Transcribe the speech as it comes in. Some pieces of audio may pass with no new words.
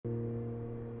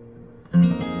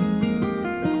Welcome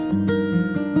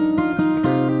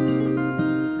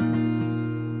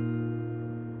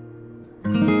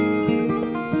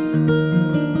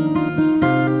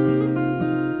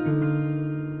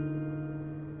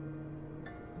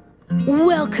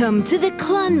to the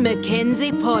Clan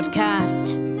Mackenzie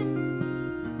Podcast.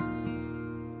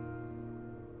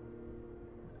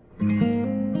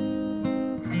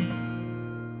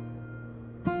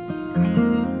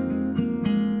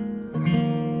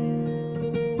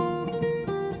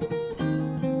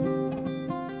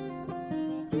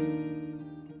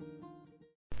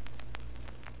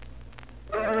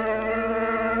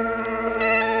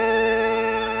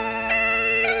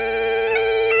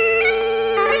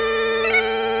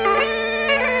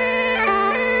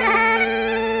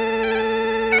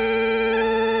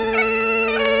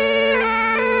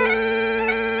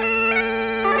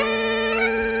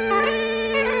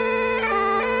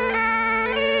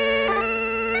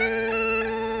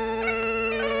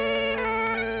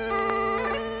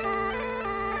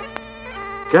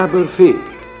 Caberfee,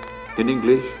 in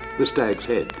English, the Stag's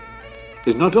Head,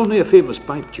 is not only a famous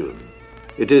pipe tune,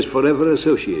 it is forever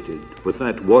associated with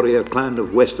that warrior clan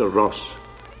of Wester Ross,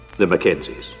 the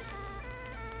Mackenzies.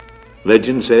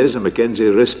 Legend says a Mackenzie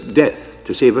risked death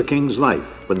to save a king's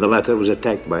life when the latter was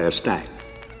attacked by a stag.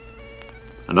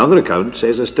 Another account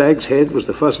says a stag's head was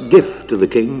the first gift to the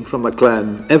king from a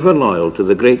clan ever loyal to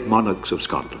the great monarchs of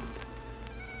Scotland.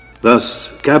 Thus,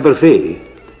 Caberfee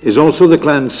is also the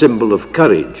clan's symbol of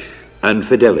courage and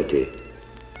fidelity,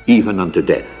 even unto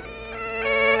death.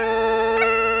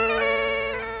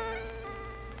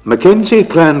 Mackenzie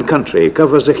clan country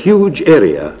covers a huge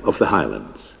area of the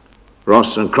Highlands,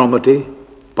 Ross and Cromarty,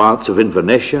 parts of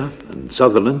Inverness and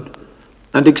Sutherland,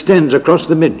 and extends across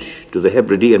the Minch to the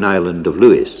Hebridean island of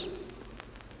Lewis.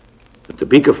 At the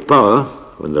peak of power,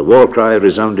 when the war cry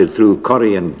resounded through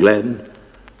Corrie and Glen,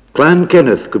 Clan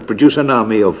Kenneth could produce an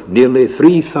army of nearly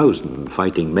 3,000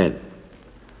 fighting men.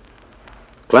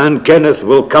 Clan Kenneth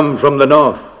will come from the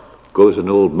north, goes an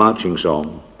old marching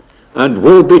song, and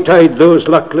woe betide those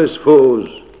luckless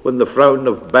foes when the frown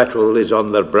of battle is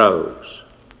on their brows.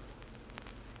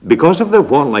 Because of their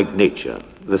warlike nature,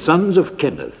 the sons of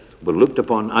Kenneth were looked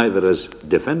upon either as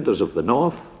defenders of the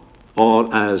north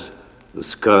or as the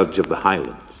scourge of the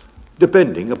Highlands,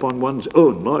 depending upon one's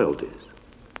own loyalties.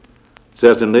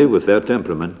 Certainly, with their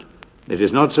temperament, it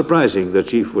is not surprising the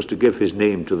chief was to give his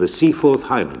name to the Seaforth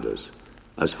Highlanders,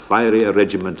 as fiery a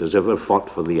regiment as ever fought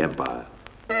for the empire.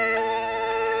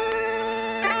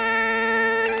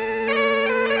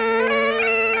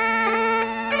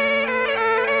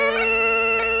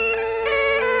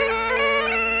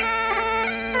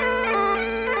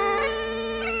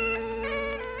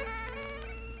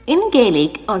 In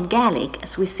Gaelic, or Gaelic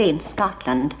as we say in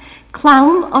Scotland,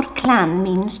 clown or clan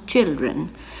means children,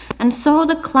 and so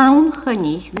the clown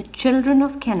Chunny, the children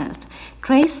of Kenneth,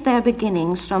 trace their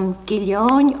beginnings from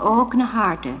Gilleon Og na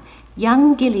Harde,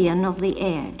 young Gillian of the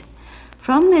Aird.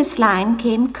 From this line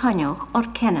came Connach or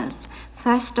Kenneth,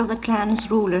 first of the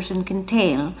clan's rulers in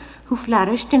Kintail, who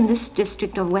flourished in this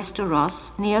district of Wester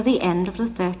Ross near the end of the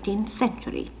 13th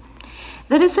century.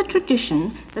 There is a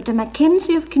tradition that a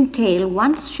Mackenzie of Kintail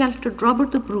once sheltered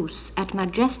Robert the Bruce at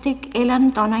majestic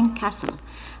Allan Castle,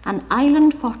 an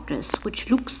island fortress which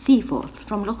looks seaforth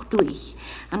from Loch Duich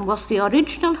and was the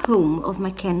original home of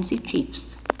Mackenzie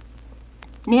chiefs.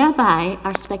 Nearby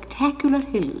are spectacular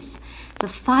hills, the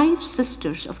Five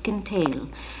Sisters of Kintail,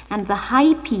 and the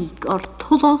high peak or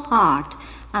Tuddle Hard,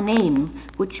 a name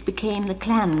which became the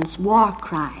clan's war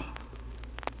cry.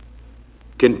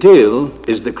 Kintail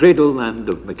is the cradle land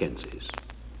of Mackenzies,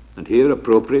 and here,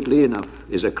 appropriately enough,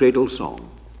 is a cradle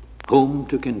song, Home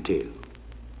to Kintail.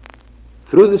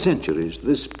 Through the centuries,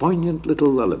 this poignant little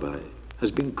lullaby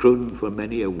has been crooned for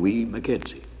many a wee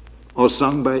Mackenzie, or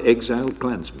sung by exiled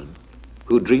clansmen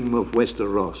who dream of Wester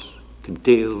Ross,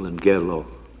 Kintail and Gairloch,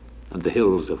 and the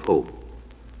hills of home.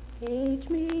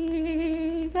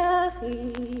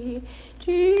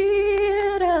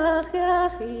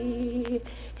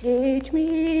 Heit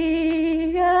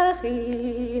mi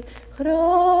gachi,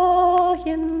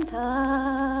 chrochen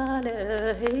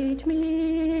tale, heit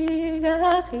mi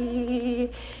gachi,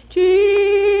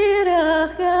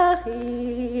 chirach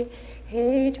gachi,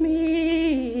 heit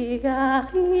mi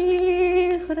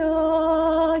gachi,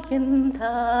 chrochen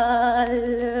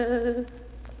tale,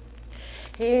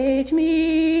 heit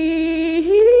mi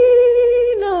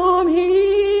lom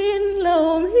hin,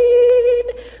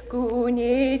 gun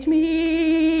heit mi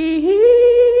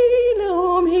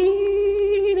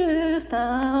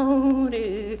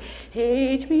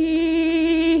Heit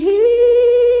mi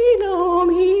lom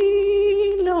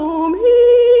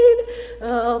hin,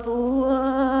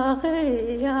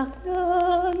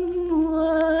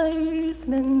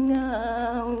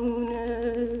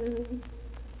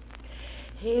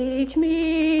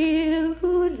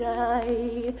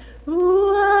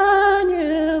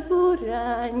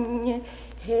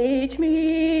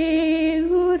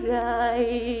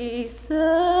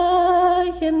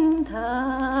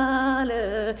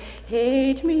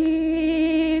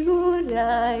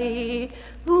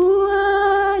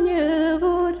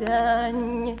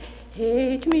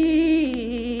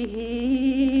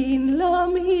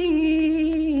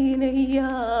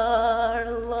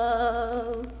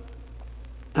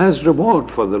 As reward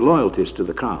for their loyalties to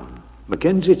the crown,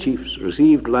 Mackenzie chiefs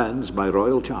received lands by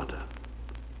royal charter.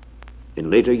 In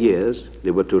later years,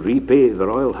 they were to repay the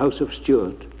royal house of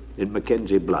Stuart in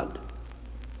Mackenzie blood.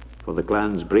 For the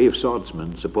clan's brave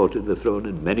swordsmen supported the throne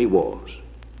in many wars.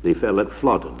 They fell at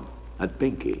Flodden, at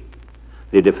Pinkie.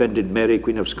 They defended Mary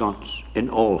Queen of Scots in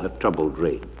all her troubled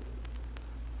reign.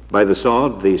 By the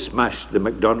sword, they smashed the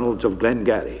MacDonalds of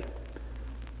Glengarry.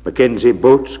 Mackenzie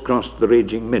boats crossed the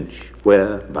raging Minch,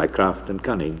 where, by craft and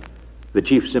cunning, the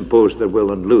chiefs imposed their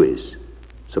will on Lewis,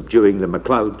 subduing the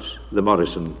Macleods, the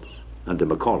Morrisons, and the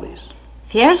Macaulays.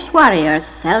 Fierce warriors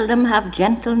seldom have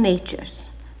gentle natures,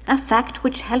 a fact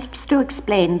which helps to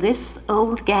explain this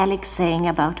old Gaelic saying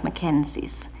about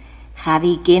Mackenzies.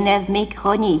 Chavi ginedd mi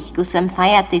chonich gusam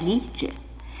fayat elige.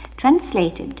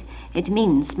 Translated, it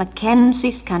means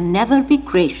Mackenzies can never be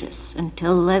gracious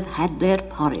until they've had their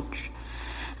porridge.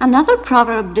 Another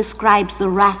proverb describes the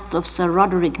wrath of Sir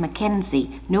Roderick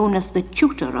Mackenzie, known as the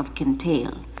Tutor of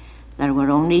Kintail. There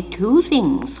were only two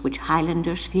things which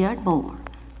Highlanders feared more,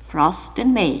 frost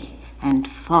in May and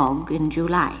fog in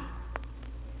July.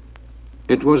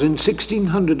 It was in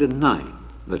 1609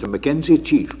 that a Mackenzie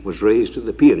chief was raised to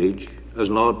the peerage as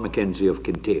Lord Mackenzie of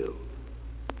Kintail.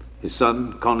 His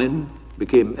son, Conan,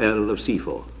 became Earl of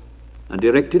Seaforth and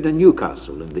erected a new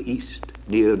castle in the east,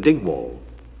 near Dingwall,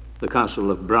 the castle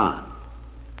of Bran.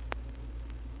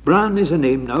 Bran is a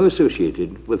name now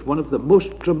associated with one of the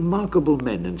most remarkable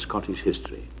men in Scottish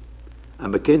history, a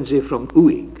Mackenzie from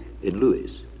Uig in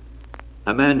Lewis,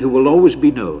 a man who will always be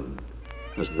known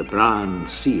as the Bran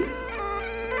Seer.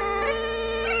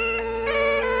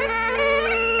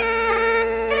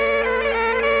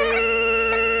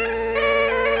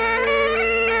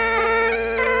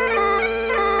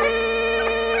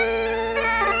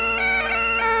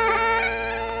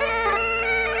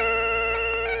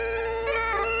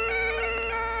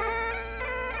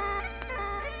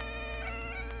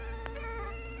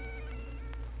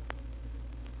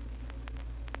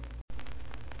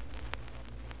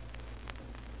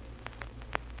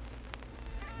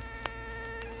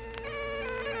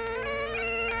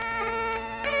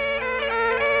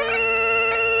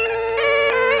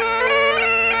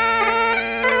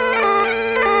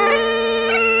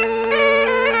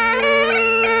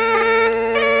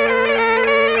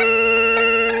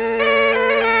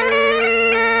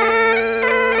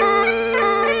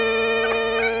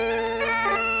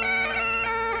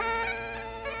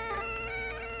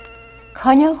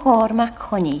 Conor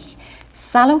Macconich,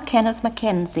 Sallow Kenneth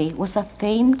Mackenzie, was a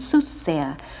famed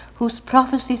soothsayer whose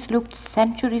prophecies looked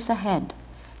centuries ahead.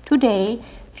 Today,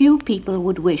 few people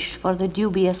would wish for the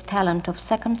dubious talent of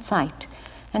second sight,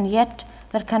 and yet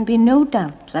there can be no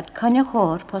doubt that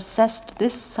Conor possessed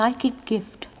this psychic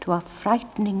gift to a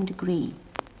frightening degree.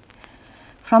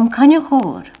 From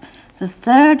Conor, the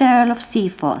third Earl of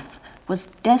Seaforth was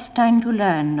destined to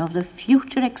learn of the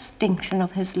future extinction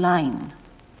of his line.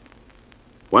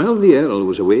 While the Earl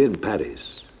was away in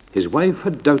Paris, his wife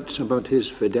had doubts about his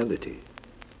fidelity,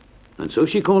 and so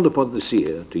she called upon the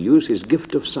seer to use his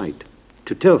gift of sight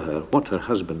to tell her what her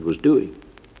husband was doing.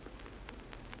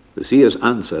 The seer's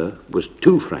answer was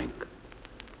too frank,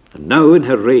 and now in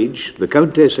her rage the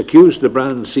Countess accused the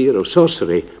Bran seer of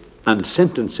sorcery and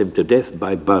sentenced him to death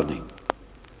by burning.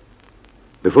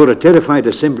 Before a terrified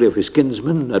assembly of his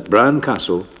kinsmen at Bran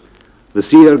Castle, the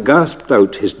seer gasped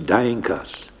out his dying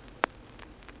curse.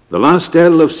 The last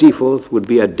Earl of Seaforth would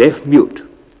be a deaf mute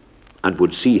and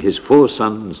would see his 4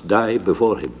 sons die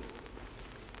before him.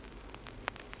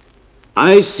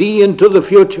 "I see into the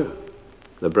future,"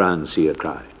 the Bran seer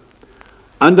cried,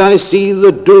 "and I see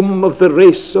the doom of the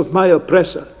race of my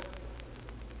oppressor.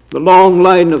 The long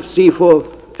line of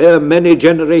Seaforth, ere many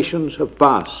generations have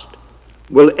passed,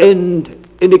 will end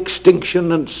in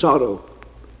extinction and sorrow.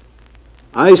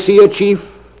 I see a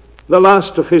chief, the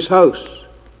last of his house,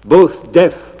 both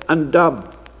deaf and dumb.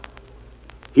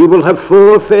 He will have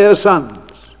 4 fair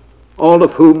sons, all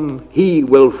of whom he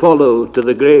will follow to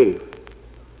the grave.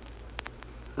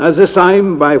 As a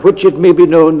sign by which it may be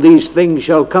known these things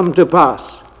shall come to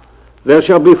pass, there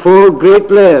shall be 4 great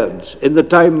lairds in the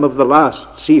time of the last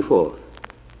Seaforth: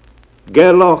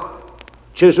 Gairloch,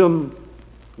 Chisholm,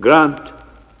 Grant,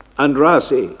 and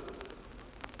Rassay.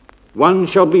 One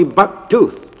shall be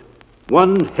buck-toothed,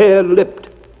 one hare-lipped,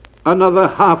 another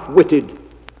half-witted,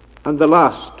 and the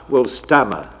last will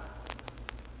stammer.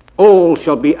 All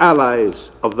shall be allies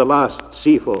of the last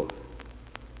Seaforth."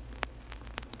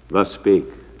 Thus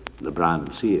spake the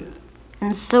Bran seer.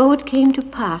 And so it came to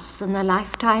pass in the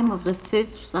lifetime of the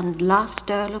 5th and last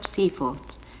Earl of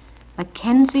Seaforth,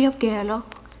 Mackenzie of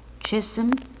Gairloch,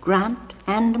 Chisholm, Grant,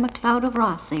 and MacLeod of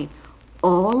Rassay,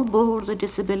 All bore the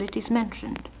disabilities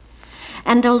mentioned.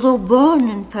 And although born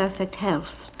in perfect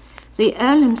health, the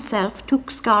Earl himself took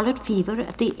scarlet fever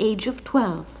at the age of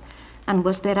 12 and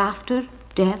was thereafter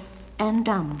deaf and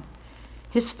dumb.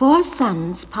 His 4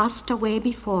 sons passed away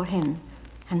before him,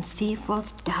 and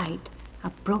Seaforth died a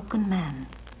broken man.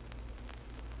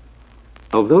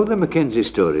 Although the Mackenzie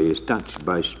story is touched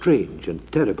by strange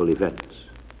and terrible events,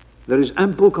 there is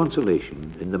ample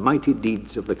consolation in the mighty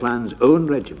deeds of the clan's own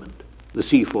regiment, the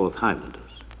Seaforth Highlanders.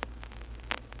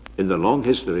 In their long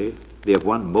history, they have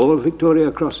won more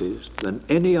Victoria Crosses than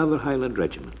any other Highland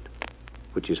regiment,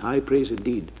 which is high praise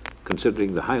indeed,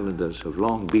 considering the Highlanders have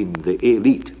long been the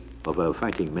elite of our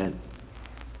fighting men.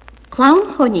 Clan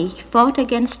Mackenzie fought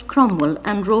against Cromwell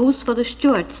and rose for the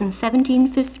Stuarts in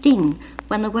 1715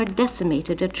 when they were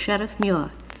decimated at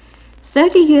Sheriffmuir.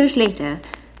 30 years later,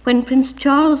 when Prince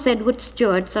Charles Edward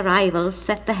Stuart's arrival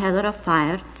set the heather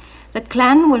afire, the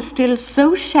clan were still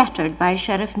so shattered by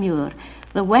Sheriffmuir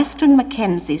the western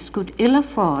Mackenzies could ill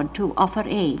afford to offer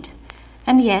aid.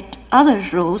 And yet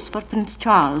others rose for Prince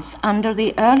Charles under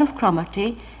the Earl of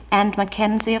Cromarty and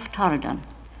Mackenzie of Torridon.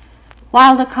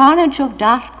 While the carnage of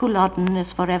Dark Culloden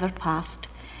is forever past,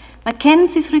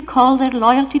 Mackenzies recall their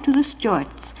loyalty to the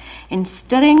Stuarts in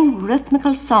stirring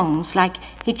rhythmical songs like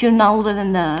Hit You Now the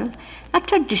Earl, a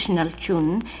traditional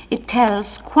tune. It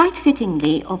tells quite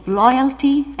fittingly of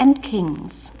loyalty and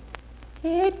kings.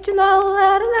 Hit you now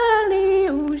let an early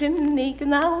ocean, hit you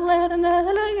now let an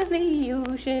early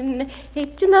ocean,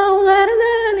 hit you now let an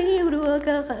early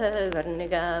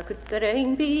Garniga could the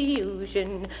rain be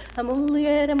ocean. A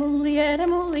mullier,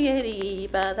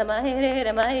 by the mighty,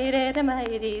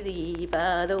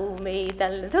 by the maid,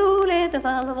 the let the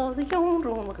father was the young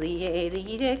room,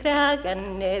 the crag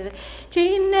and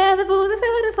Jean never for the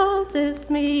third forces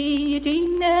me,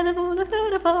 Jean never for the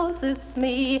third forces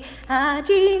me,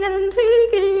 Jean and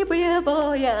Boya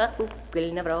boya,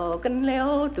 Ukil na broken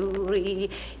leo turi.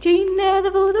 Jean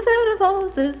never for the third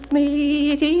forces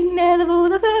me, Jean never for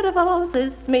the third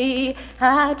forces me.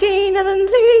 Jean and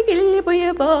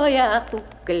boya boya,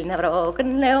 Ukil na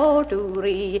broken leo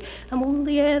turi.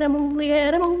 Amulier,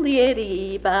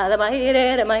 by the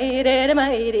mighty,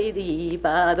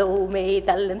 by the maid,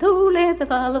 Allan, who let the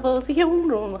father was the young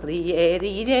room, the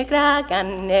Eddie crack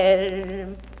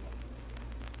and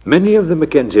Many of the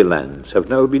Mackenzie lands have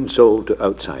now been sold to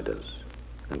outsiders,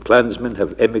 and clansmen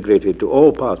have emigrated to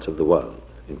all parts of the world,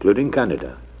 including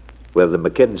Canada, where the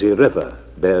Mackenzie River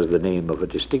bears the name of a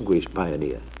distinguished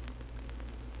pioneer.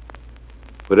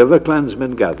 Wherever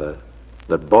clansmen gather,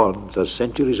 their bonds are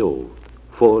centuries old,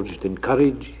 forged in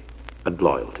courage and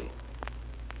loyalty.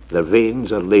 Their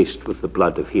veins are laced with the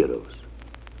blood of heroes.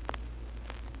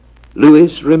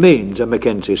 Lewis remains a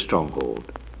Mackenzie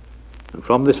stronghold, and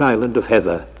from this island of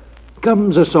heather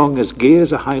comes a song as gay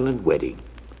as a Highland wedding.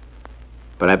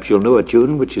 Perhaps you'll know a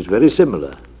tune which is very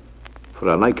similar, for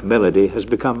a like melody has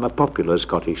become a popular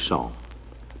Scottish song.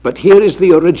 But here is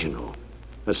the original,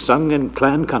 as sung in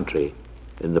clan country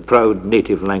in the proud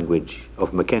native language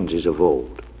of Mackenzies of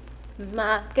old.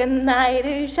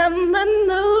 Mackenzie and the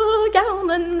nook, down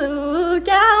the nook,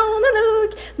 down the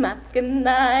nook.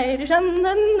 Mackenzie and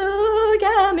the nook,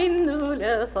 I'm in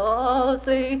the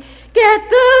fossy. Get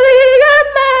the league,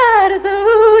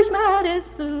 Madisuch,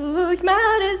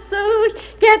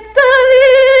 get the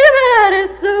league,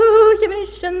 Madisuch,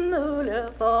 mission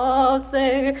the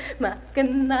fossy.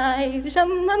 Mackenzie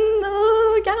and the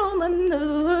nook, down the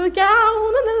nook, down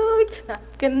the nook.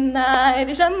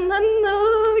 Mackenzie and the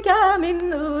nook, I'm in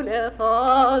the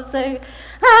fossy.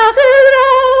 Ach,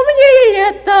 raum je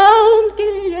down,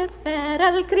 je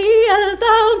feral kriel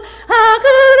down. Ach,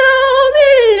 raum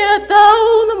je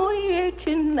down, moje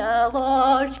chinna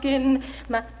lorskin.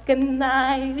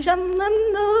 Mackenzie and the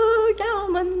nook,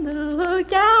 down the nook,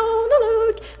 down the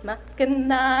nook.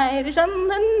 Mackenzie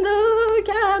and the nook,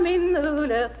 I'm in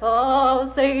the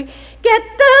fossy. Get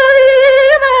the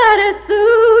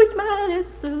Madisuch,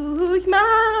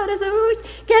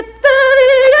 get the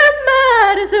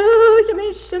Madisuch,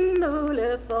 mission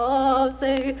the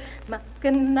fossy.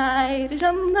 Mackenzie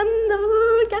and the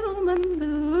nook, down the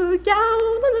nook,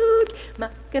 down the nook.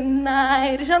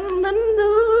 Mackenzie and the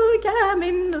nook, I'm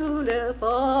in the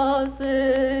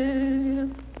fossy.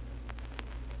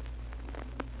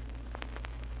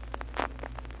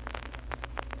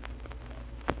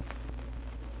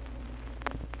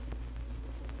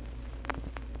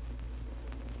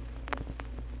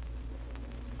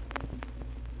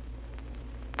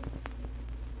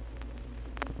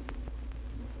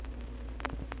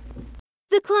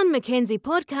 The Clan Mackenzie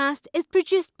Podcast is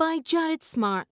produced by Jared Smart